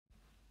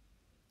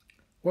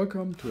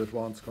Welcome to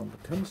Advanced Quantum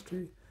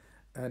Chemistry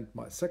and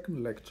my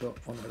second lecture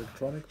on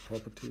electronic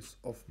properties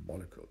of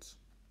molecules.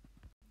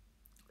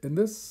 In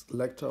this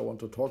lecture I want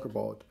to talk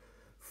about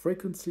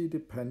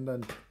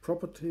frequency-dependent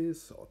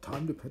properties or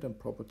time-dependent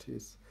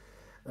properties,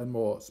 and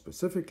more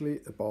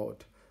specifically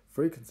about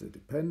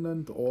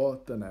frequency-dependent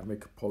or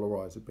dynamic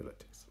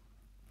polarizabilities.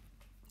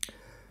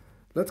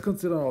 Let's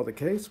consider now the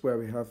case where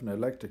we have an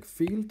electric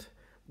field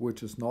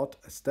which is not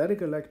a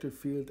static electric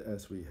field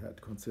as we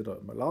had considered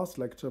in my last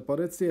lecture, but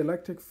it's the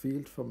electric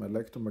field from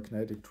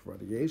electromagnetic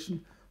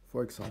radiation,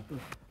 for example,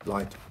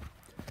 light.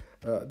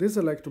 This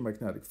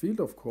electromagnetic field,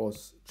 of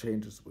course,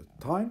 changes with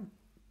time,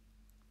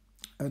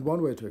 and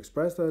one way to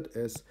express that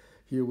is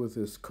here with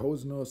this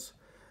cosinus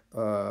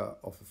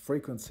of a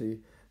frequency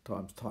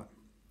times time.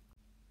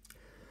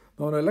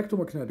 Now, an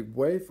electromagnetic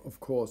wave, of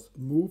course,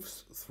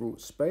 moves through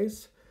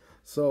space.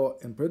 So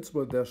in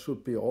principle, there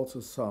should be also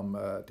some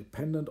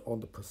dependent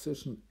on the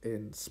position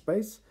in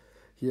space,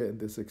 here in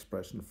this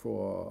expression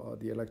for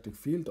the electric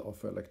field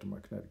of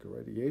electromagnetic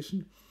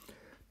radiation.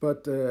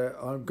 But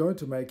I'm going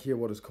to make here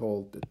what is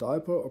called the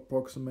dipole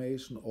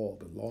approximation or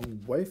the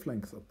long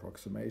wavelength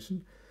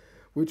approximation,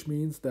 which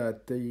means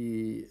that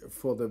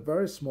for the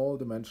very small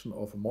dimension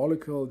of a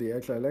molecule, the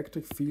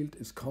electric field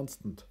is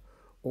constant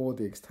over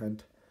the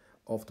extent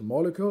of the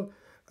molecule.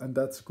 And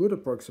that's a good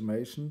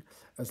approximation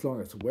as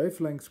long as the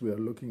wavelengths we are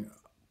looking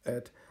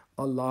at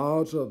are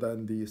larger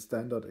than the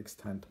standard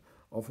extent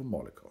of a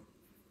molecule.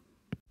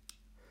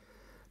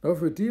 Now,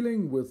 if we're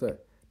dealing with a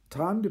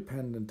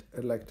time-dependent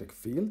electric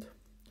field,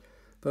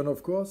 then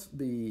of course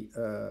the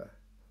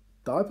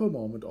dipole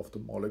moment of the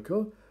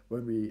molecule,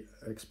 when we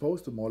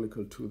expose the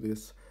molecule to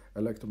this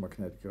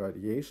electromagnetic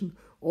radiation,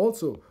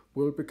 also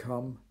will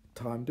become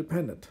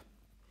time-dependent.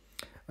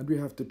 And we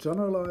have to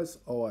generalize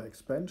our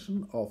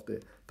expansion of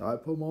the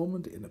dipole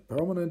moment in a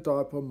permanent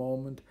dipole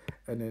moment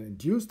and an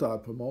induced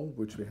dipole moment,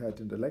 which we had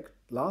in the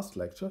last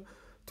lecture,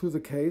 to the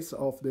case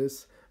of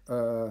this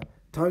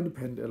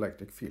time-dependent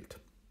electric field,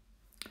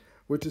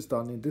 which is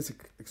done in this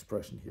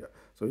expression here.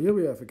 So here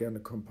we have again a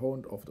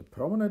component of the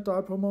permanent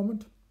dipole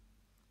moment,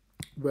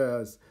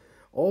 whereas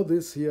all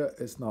this here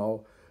is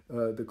now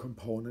the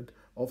component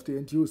of the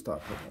induced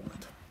dipole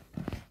moment.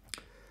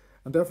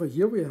 And therefore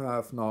here we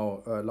have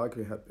now, like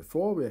we had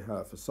before, we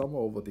have a sum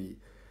over the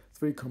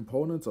three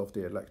components of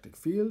the electric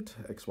field,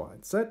 x, y,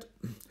 and z.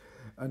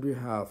 And we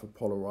have a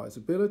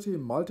polarizability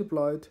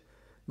multiplied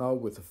now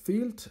with a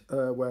field,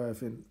 where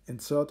I've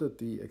inserted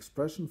the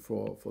expression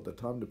for the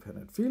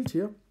time-dependent field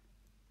here.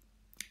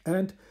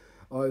 And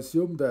I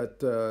assume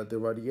that the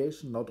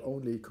radiation not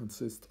only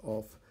consists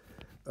of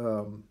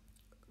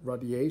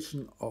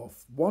radiation of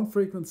one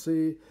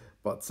frequency,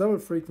 but several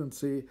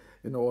frequencies.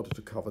 In order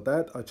to cover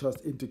that, I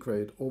just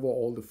integrate over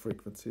all the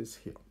frequencies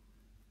here.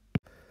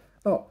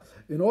 Now,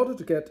 in order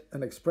to get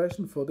an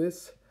expression for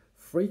this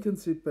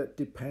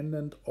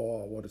frequency-dependent,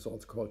 or what is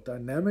also called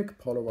dynamic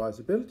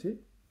polarizability,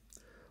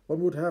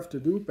 one would have to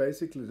do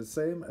basically the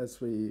same as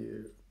we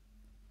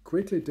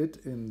quickly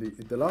did in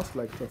the last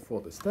lecture for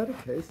the static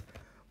case.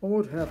 One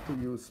would have to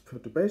use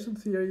perturbation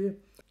theory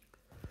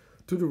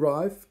to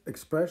derive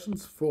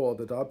expressions for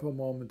the dipole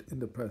moment in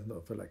the presence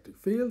of electric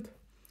field,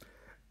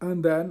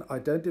 and then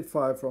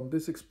identify from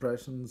these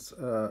expressions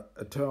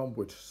a term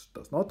which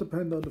does not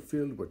depend on the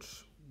field,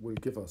 which will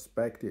give us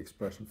back the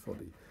expression for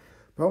the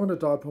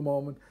permanent dipole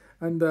moment,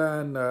 and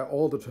then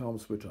all the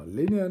terms which are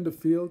linear in the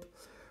field,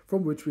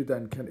 from which we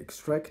then can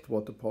extract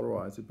what the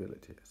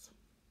polarizability is.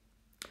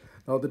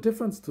 Now, the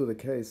difference to the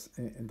case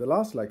in the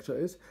last lecture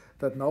is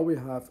that now we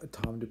have a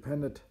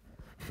time-dependent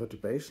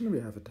perturbation, we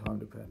have a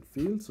time-dependent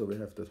field, so we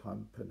have the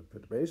time-dependent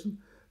perturbation.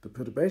 The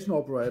perturbation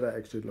operator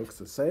actually looks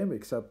the same,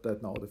 except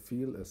that now the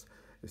field is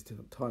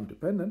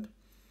time-dependent.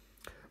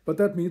 But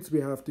that means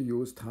we have to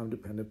use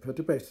time-dependent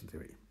perturbation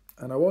theory.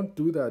 And I won't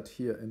do that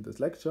here in this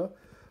lecture.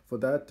 For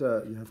that,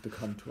 you have to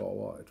come to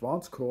our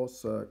advanced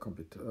course,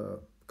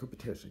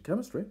 Computational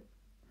Chemistry.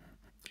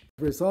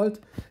 The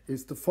result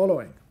is the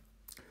following.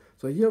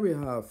 So here we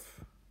have,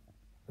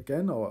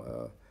 again,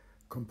 our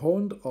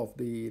component of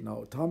the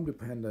now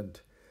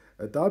time-dependent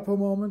dipole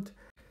moment.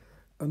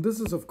 And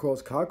this is, of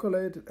course,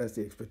 calculated as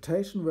the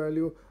expectation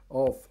value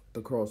of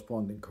the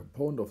corresponding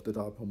component of the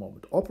dipole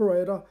moment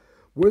operator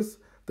with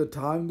the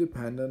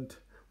time-dependent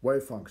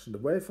wave function, the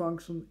wave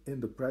function in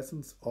the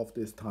presence of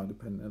this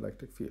time-dependent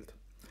electric field.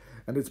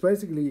 And it's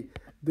basically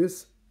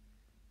this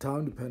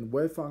time-dependent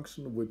wave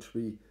function which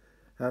we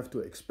have to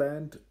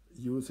expand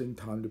using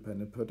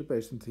time-dependent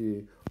perturbation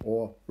theory,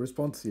 or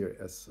response theory,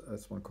 as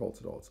one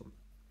calls it also.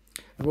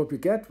 And what we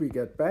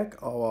get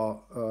back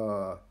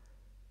our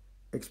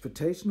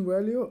expectation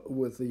value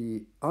with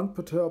the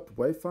unperturbed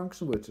wave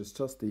function, which is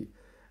just the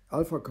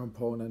alpha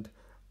component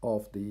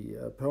of the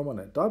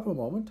permanent dipole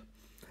moment.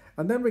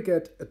 And then we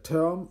get a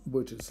term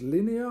which is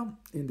linear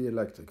in the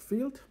electric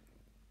field.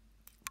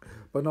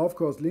 But now, of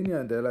course, linear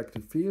in the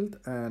electric field,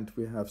 and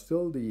we have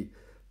still the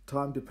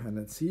time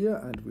dependence here,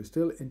 and we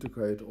still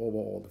integrate over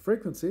all the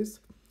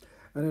frequencies.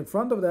 And in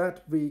front of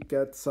that, we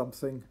get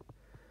something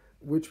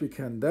which we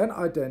can then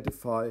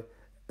identify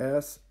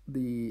as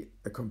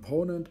a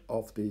component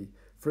of the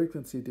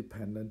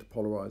frequency-dependent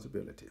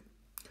polarizability.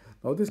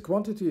 Now this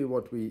quantity,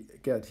 what we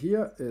get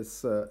here,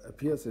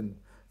 appears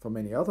for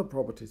many other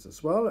properties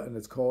as well, and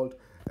it's called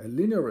a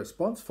linear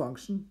response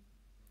function,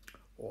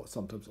 or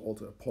sometimes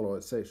also a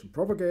polarization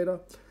propagator.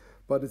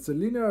 But it's a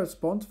linear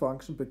response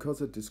function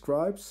because it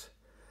describes,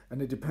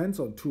 and it depends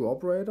on two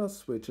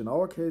operators, which in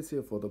our case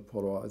here for the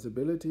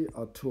polarizability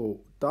are two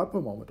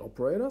dipole moment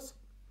operators.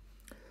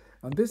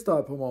 And this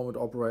dipole moment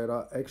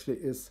operator actually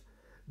is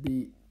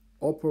the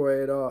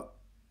operator,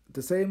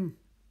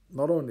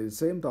 not only the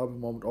same dipole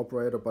moment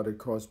operator, but it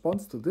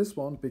corresponds to this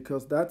one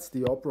because that's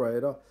the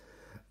operator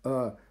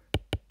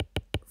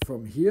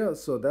from here.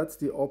 So that's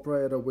the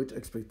operator which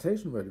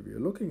expectation value we are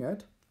looking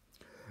at.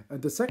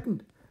 And the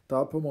second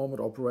dipole moment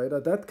operator,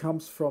 that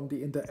comes from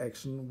the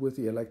interaction with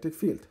the electric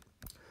field.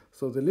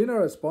 So the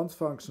linear response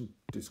function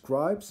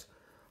describes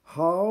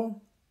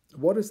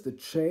what is the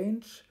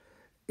change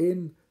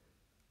in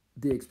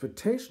the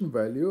expectation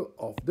value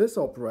of this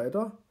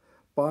operator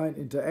by an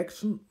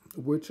interaction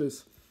which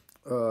is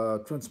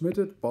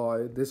transmitted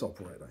by this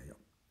operator here.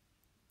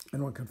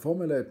 And one can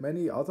formulate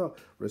many other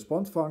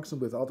response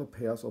functions with other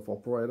pairs of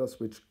operators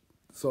which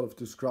sort of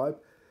describe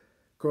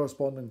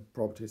corresponding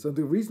properties. And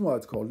the reason why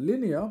it's called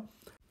linear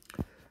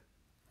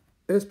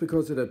is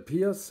because it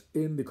appears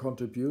in the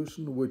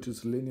contribution which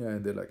is linear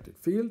in the electric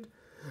field,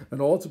 and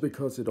also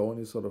because it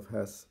only sort of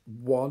has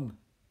one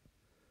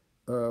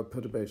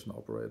perturbation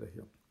operator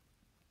here.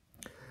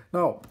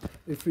 Now,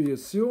 if we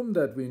assume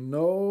that we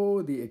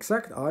know the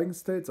exact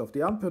eigenstates of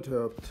the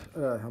unperturbed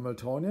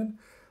Hamiltonian,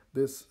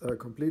 this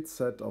complete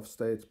set of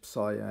states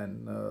psi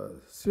n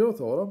zeroth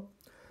order,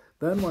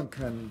 then one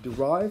can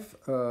derive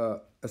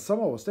a sum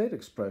over state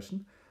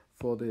expression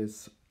for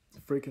these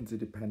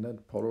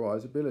frequency-dependent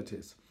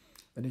polarizabilities.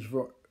 And if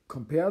you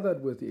compare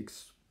that with the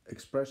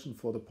expression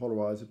for the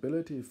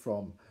polarizability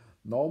from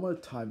normal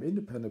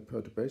time-independent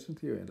perturbation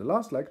theory in the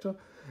last lecture,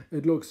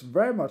 it looks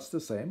very much the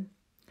same.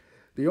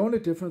 The only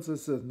difference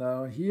is that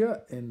now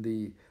here in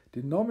the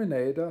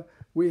denominator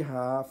we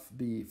have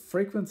the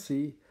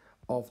frequency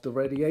of the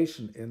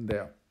radiation in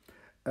there.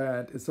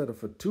 And instead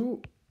of a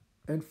 2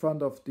 in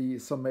front of the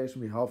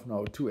summation, we have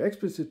now two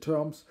explicit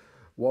terms,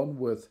 one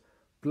with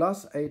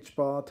plus h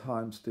bar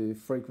times the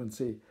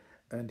frequency,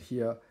 and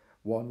here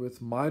one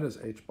with minus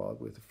h bar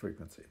with the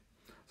frequency.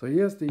 So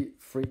here's the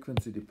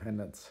frequency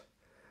dependence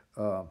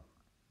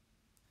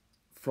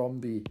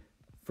from the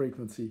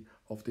frequency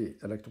of the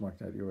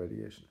electromagnetic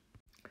radiation.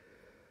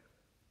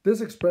 This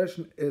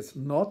expression is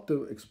not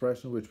the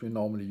expression which we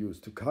normally use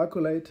to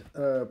calculate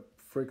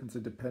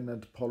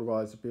frequency-dependent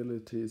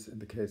polarizabilities in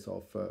the case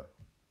of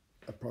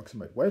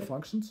approximate wave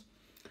functions.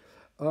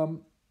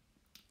 I'll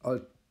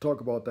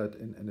talk about that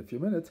in a few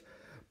minutes,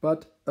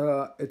 but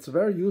it's a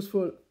very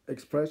useful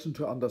expression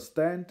to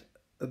understand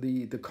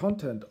the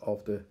content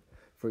of the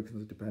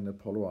frequency-dependent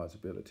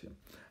polarizability.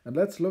 And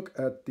let's look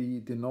at the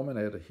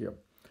denominator here.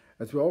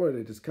 As we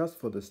already discussed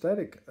for the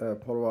static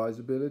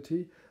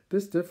polarizability,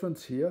 this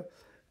difference here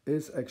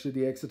is actually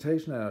the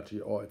excitation energy,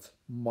 or it's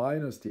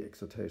minus the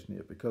excitation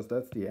here, because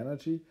that's the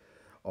energy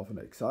of an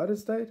excited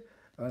state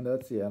and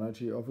that's the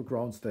energy of a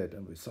ground state,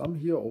 and we sum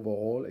here over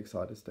all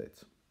excited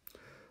states.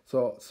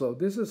 So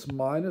this is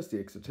minus the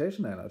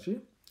excitation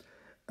energy,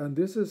 and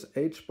this is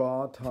h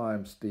bar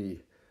times the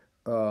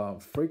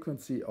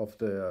frequency of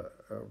the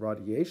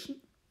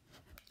radiation.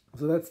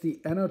 So that's the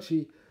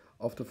energy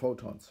of the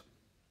photons.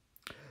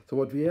 So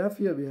what we have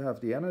here, we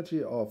have the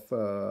energy of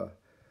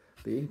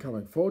the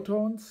incoming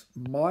photons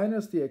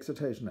minus the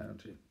excitation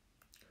energy.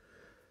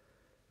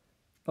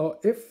 Now,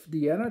 if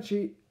the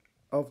energy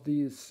of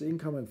these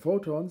incoming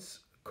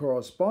photons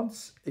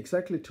corresponds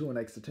exactly to an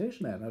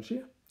excitation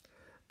energy,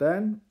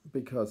 then,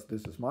 because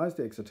this is minus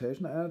the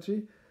excitation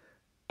energy,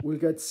 we'll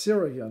get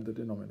 0 here in the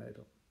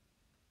denominator,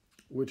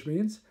 which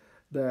means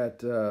that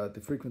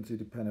the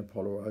frequency-dependent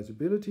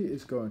polarizability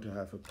is going to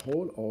have a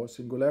pole or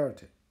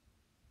singularity.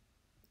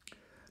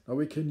 Now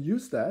we can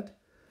use that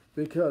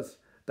because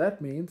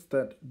that means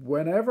that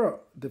whenever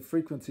the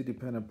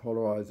frequency-dependent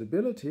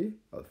polarizability,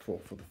 for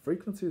the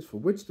frequencies for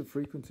which the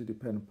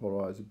frequency-dependent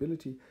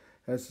polarizability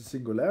has a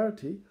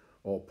singularity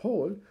or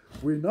pole,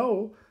 we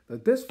know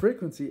that this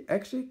frequency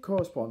actually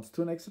corresponds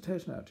to an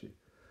excitation energy.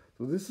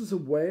 So this is a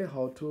way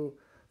how to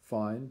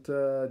find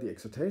the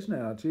excitation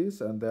energies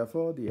and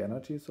therefore the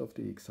energies of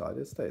the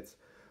excited states.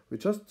 We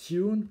just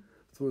tune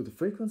through the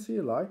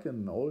frequency like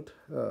in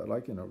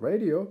a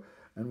radio.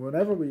 And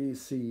whenever we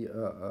see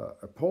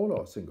a pole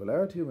or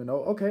singularity, we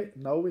know, okay,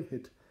 now we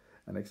hit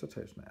an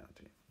excitation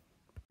energy.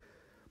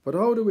 But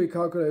how do we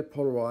calculate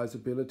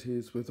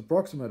polarizabilities with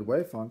approximate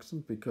wave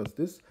functions? Because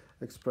this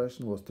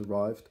expression was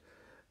derived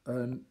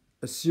and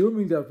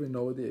assuming that we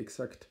know the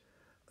exact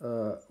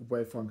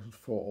wave functions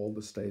for all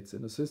the states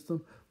in the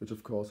system, which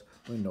of course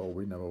we know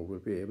we never will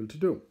be able to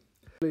do.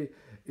 It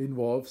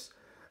involves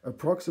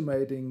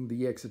approximating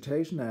the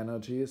excitation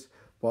energies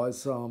by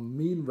some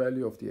mean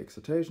value of the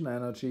excitation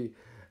energy,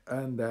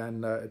 and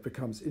then it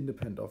becomes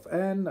independent of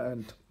n,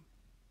 and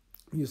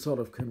you sort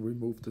of can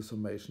remove the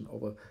summation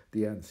over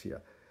the ends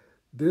here.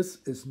 This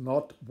is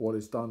not what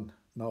is done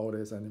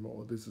nowadays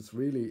anymore. This is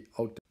really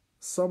outdated.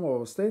 Sum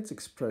over states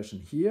expression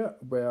here,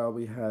 where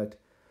we had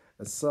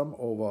a sum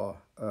over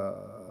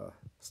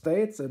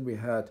states, and we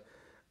had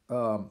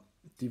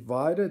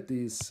divided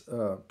these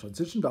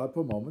transition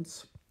dipole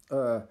moments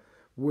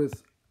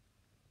with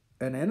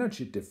an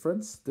energy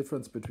difference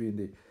between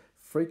the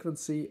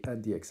frequency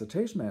and the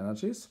excitation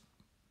energies.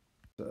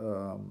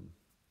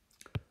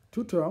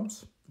 Two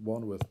terms,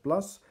 one with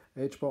plus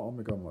h bar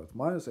omega, one with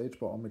minus h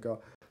bar omega.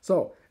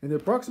 So in the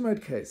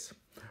approximate case,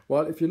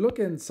 well, if you look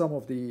in some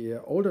of the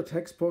older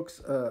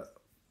textbooks,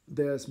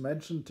 there's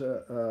mentioned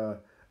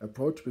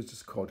approach which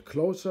is called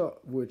closure,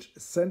 which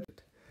is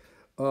centered.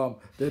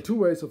 There are two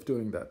ways of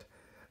doing that.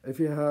 If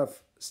you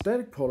have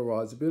static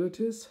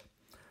polarizabilities,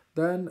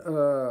 then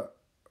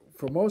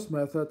for most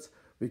methods,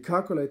 we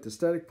calculate the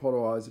static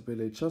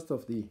polarizability just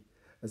as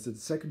the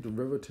second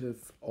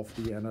derivative of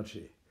the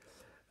energy.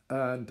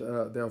 And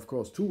there are, of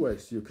course, two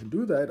ways you can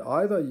do that.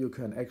 Either you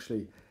can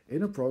actually,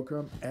 in a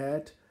program,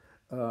 add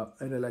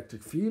an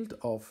electric field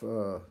of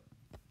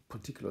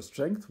particular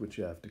strength, which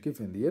you have to give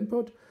in the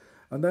input,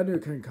 and then you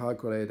can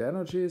calculate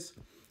energies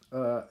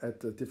at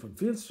the different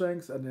field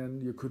strengths, and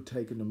then you could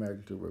take a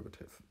numerical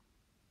derivative.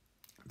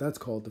 That's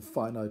called the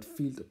finite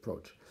field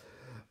approach.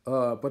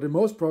 But in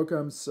most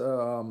programs,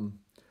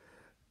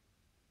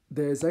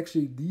 there's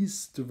actually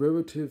these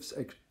derivatives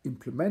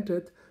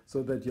implemented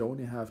so that you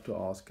only have to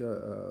ask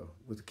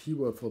with a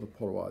keyword for the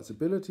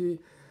polarizability,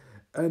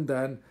 and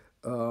then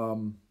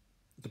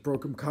the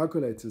program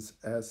calculates this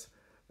as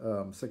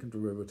second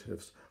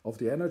derivatives of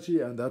the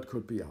energy, and that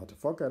could be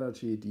Hartree-Fock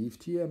energy,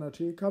 DFT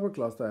energy, couple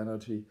cluster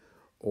energy,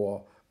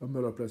 or a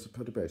Müller-Blechner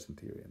perturbation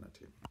theory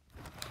energy.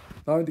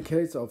 Now, in the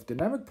case of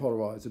dynamic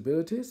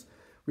polarizabilities,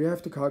 we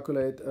have to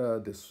calculate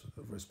this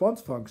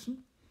response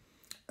function,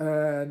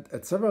 and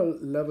at several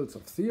levels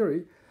of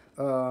theory,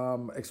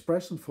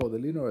 expressions for the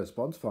linear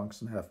response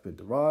function have been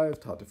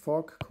derived: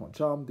 Hartree-Fock,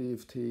 Cohen-Sham,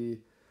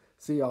 DFT,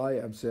 CI,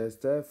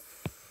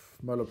 MCS-DEF,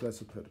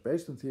 Müller-Blechner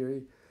perturbation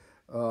theory,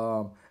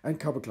 and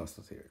couple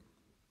cluster theory.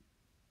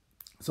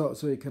 So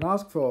you can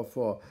ask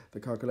for the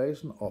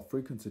calculation of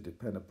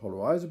frequency-dependent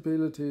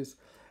polarizabilities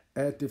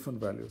at different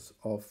values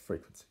of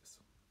frequencies.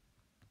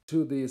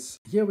 To this,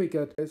 here we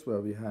get this where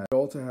we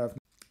also have.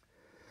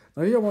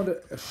 Now here I want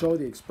to show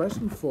the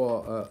expression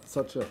for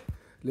such a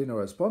linear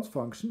response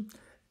function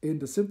in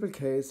the simple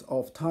case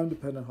of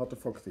time-dependent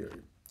Hartree-Fock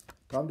theory.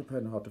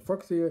 Time-dependent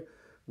Hartree-Fock theory,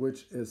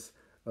 which is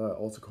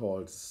also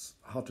called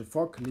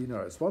Hartree-Fock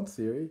linear response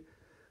theory,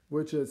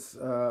 which is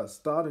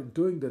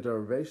doing the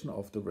derivation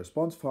of the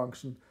response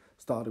function,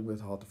 starting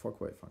with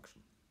Hartree-Fock wave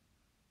function.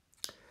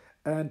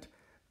 And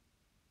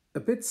a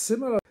bit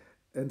similar,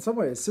 in some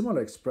way a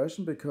similar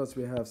expression, because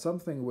we have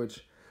something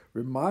which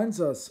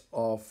reminds us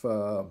of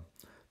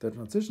the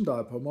transition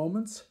dipole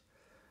moments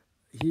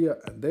here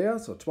and there,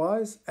 so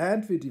twice,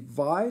 and we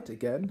divide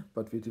again,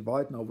 but we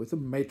divide now with a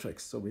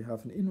matrix, so we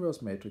have an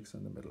inverse matrix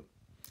in the middle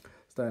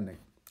standing.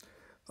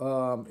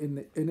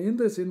 In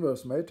this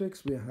inverse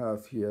matrix, we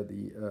have here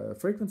the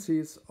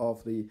frequencies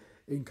of the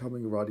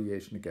incoming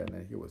radiation again,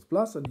 and here with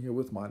plus and here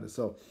with minus.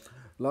 So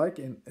like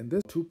in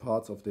these two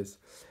parts of this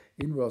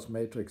inverse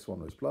matrix,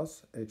 one is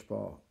plus h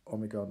bar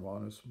omega and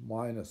one is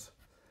minus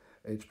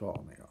h bar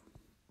omega.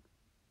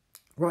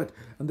 Right,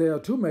 and there are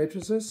two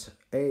matrices,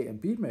 A and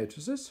B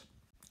matrices.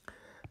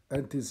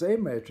 And this A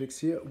matrix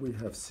here we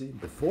have seen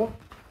before.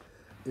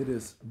 It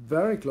is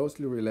very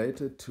closely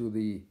related to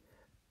the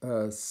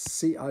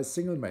CI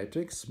single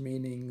matrix,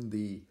 meaning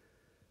the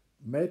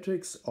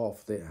matrix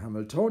of the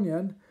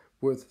Hamiltonian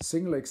with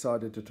single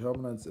excited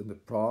determinants in the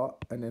pra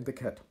and in the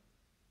ket.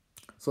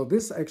 So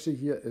this actually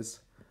here is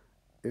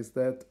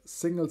that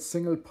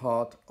single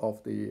part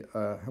of the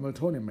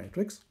Hamiltonian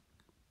matrix.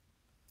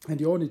 And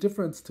the only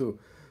difference to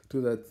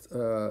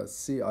that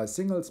CI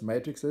singles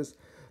matrix is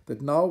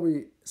that now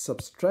we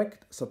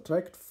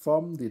subtract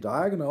from the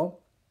diagonal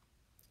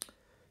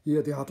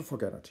here the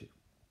Hartree-Fock energy.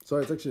 So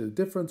it's actually the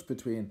difference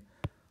between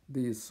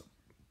these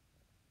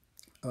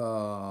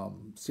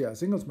CI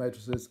singles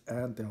matrices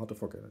and the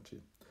Hartree-Fock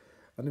energy.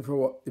 And if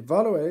we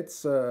evaluate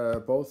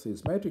both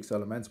these matrix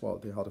elements, well,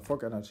 the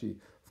Hartree-Fock energy,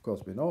 of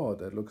course, we know how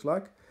that looks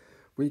like,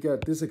 we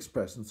get this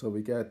expression. So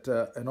we get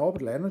an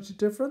orbital energy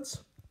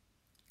difference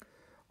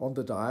on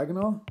the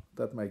diagonal,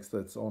 that makes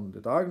that on the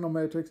diagonal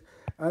matrix,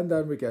 and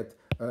then we get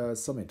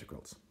some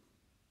integrals.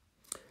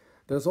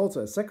 There's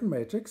also a second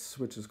matrix,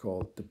 which is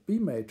called the B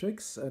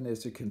matrix, and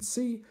as you can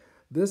see,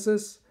 this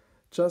is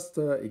just,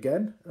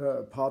 again,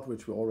 a part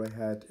which we already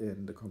had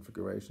in the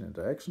configuration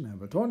interaction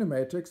Hamiltonian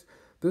matrix.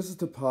 This is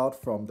the part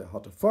from the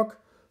Hartree-Fock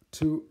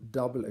to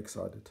double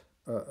excited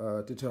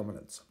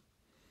determinants.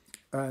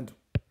 And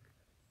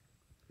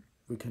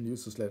we can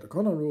use the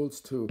Slater-Connon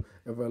rules to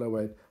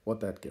evaluate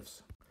what that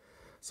gives.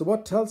 So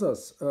what tells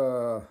us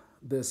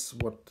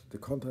what the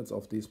contents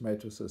of these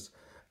matrices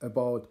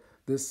about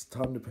this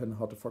time-dependent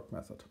Hartree-Fock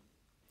method?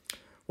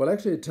 Well,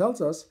 actually it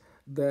tells us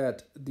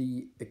that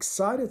the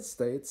excited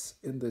states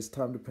in this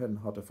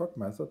time-dependent Hartree-Fock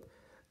method,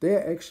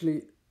 they're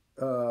actually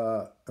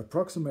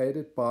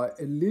approximated by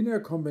a linear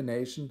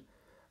combination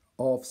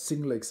of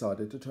single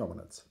excited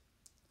determinants.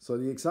 So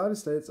the excited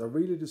states are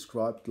really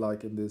described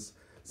like in this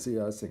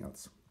CI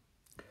singles.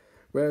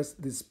 Whereas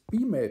this B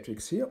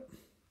matrix here,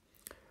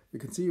 you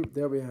can see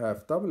there we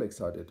have double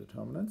excited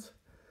determinants.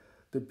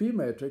 The B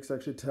matrix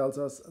actually tells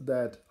us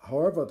that,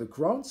 however, the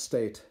ground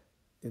state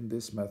in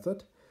this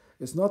method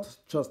is not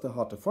just the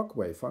Hartree-Fock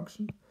wave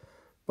function,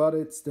 but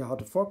it's the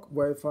Hartree-Fock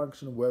wave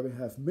function where we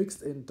have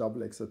mixed in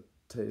double excited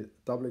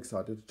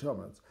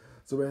determinants.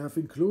 So we have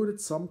included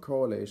some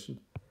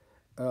correlation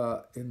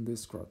in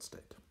this ground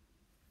state.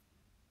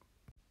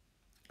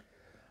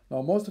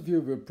 Now, most of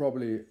you will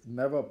probably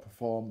never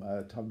perform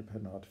a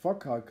time-dependent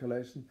Hartree-Fock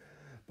calculation,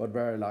 but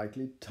very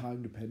likely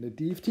time-dependent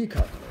DFT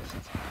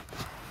calculations.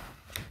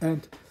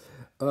 And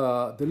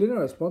the linear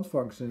response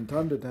function in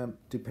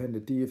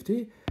time-dependent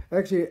DFT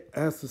actually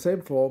has the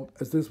same form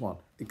as this one,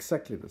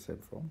 exactly the same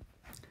form.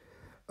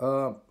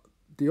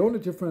 The only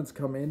difference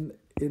come in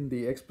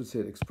the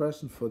explicit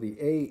expression for the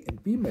A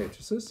and B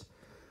matrices,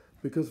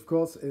 because of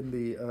course in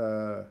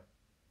the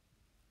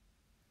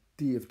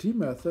DFT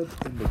method,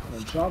 in the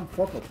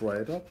Grandjean-Fock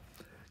operator,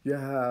 you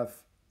have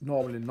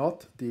normally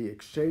not the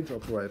exchange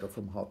operator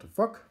from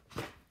Hartree-Fock,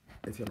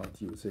 if you're not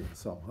using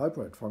some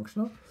hybrid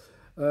functional,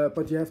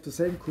 but you have the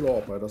same Coulomb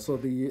operator. So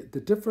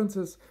the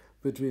differences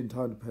between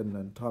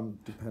time-dependent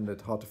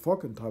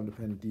Hartree-Fock and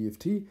time-dependent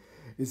DFT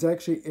is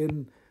actually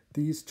in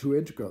these two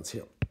integrals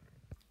here,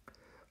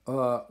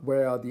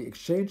 where the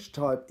exchange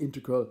type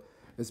integral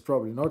is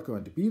probably not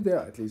going to be there,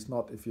 at least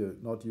not if you're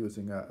not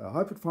using a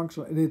hybrid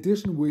functional. In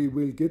addition, you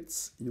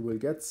will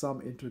get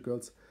some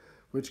integrals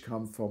which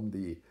come from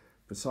the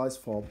precise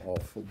form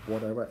of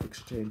whatever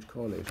exchange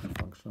correlation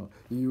functional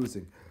you're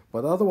using.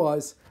 But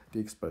otherwise, the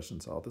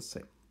expressions are the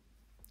same.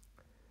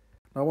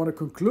 Now, I want to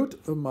conclude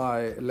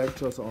my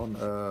lectures on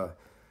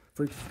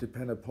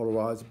frequency-dependent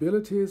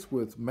polarizabilities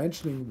with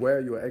mentioning where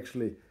you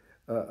actually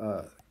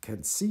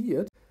can see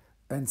it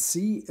and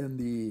see in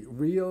the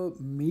real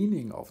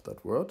meaning of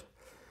that word,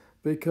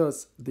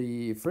 because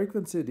the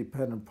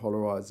frequency-dependent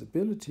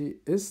polarizability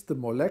is the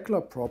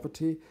molecular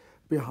property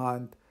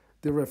behind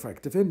the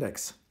refractive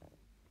index.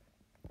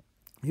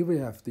 Here we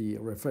have the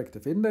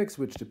refractive index,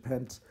 which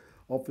depends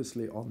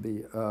obviously on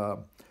the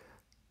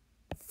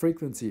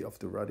frequency of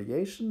the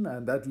radiation,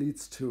 and that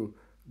leads to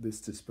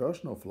this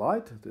dispersion of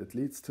light. That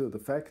leads to the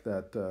fact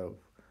that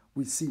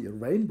we see a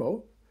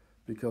rainbow,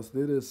 because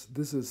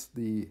this is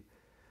the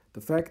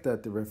fact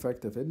that the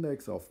refractive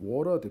index of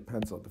water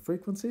depends on the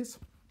frequencies.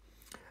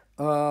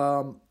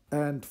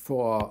 And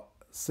for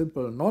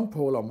simple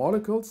nonpolar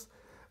molecules,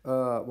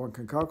 one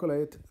can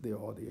calculate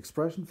the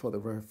expression for the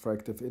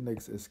refractive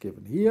index is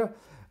given here,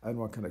 and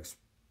one can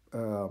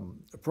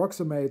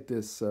approximate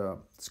this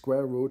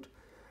square root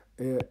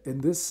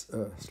in this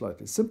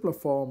slightly simpler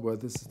form, where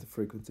this is the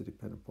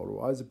frequency-dependent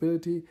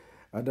polarizability,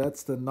 and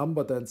that's the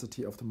number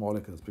density of the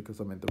molecules, because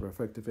the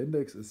refractive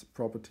index is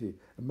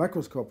a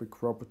macroscopic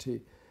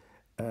property,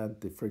 and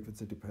the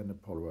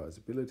frequency-dependent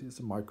polarizability is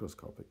a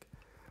microscopic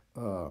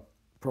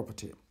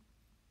property.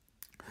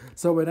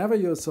 So whenever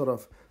you sort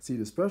of see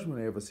dispersion,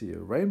 whenever you see a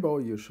rainbow,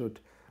 you should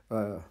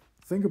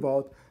think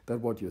about that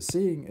what you're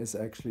seeing is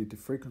actually the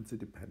frequency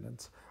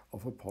dependence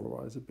of a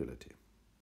polarizability.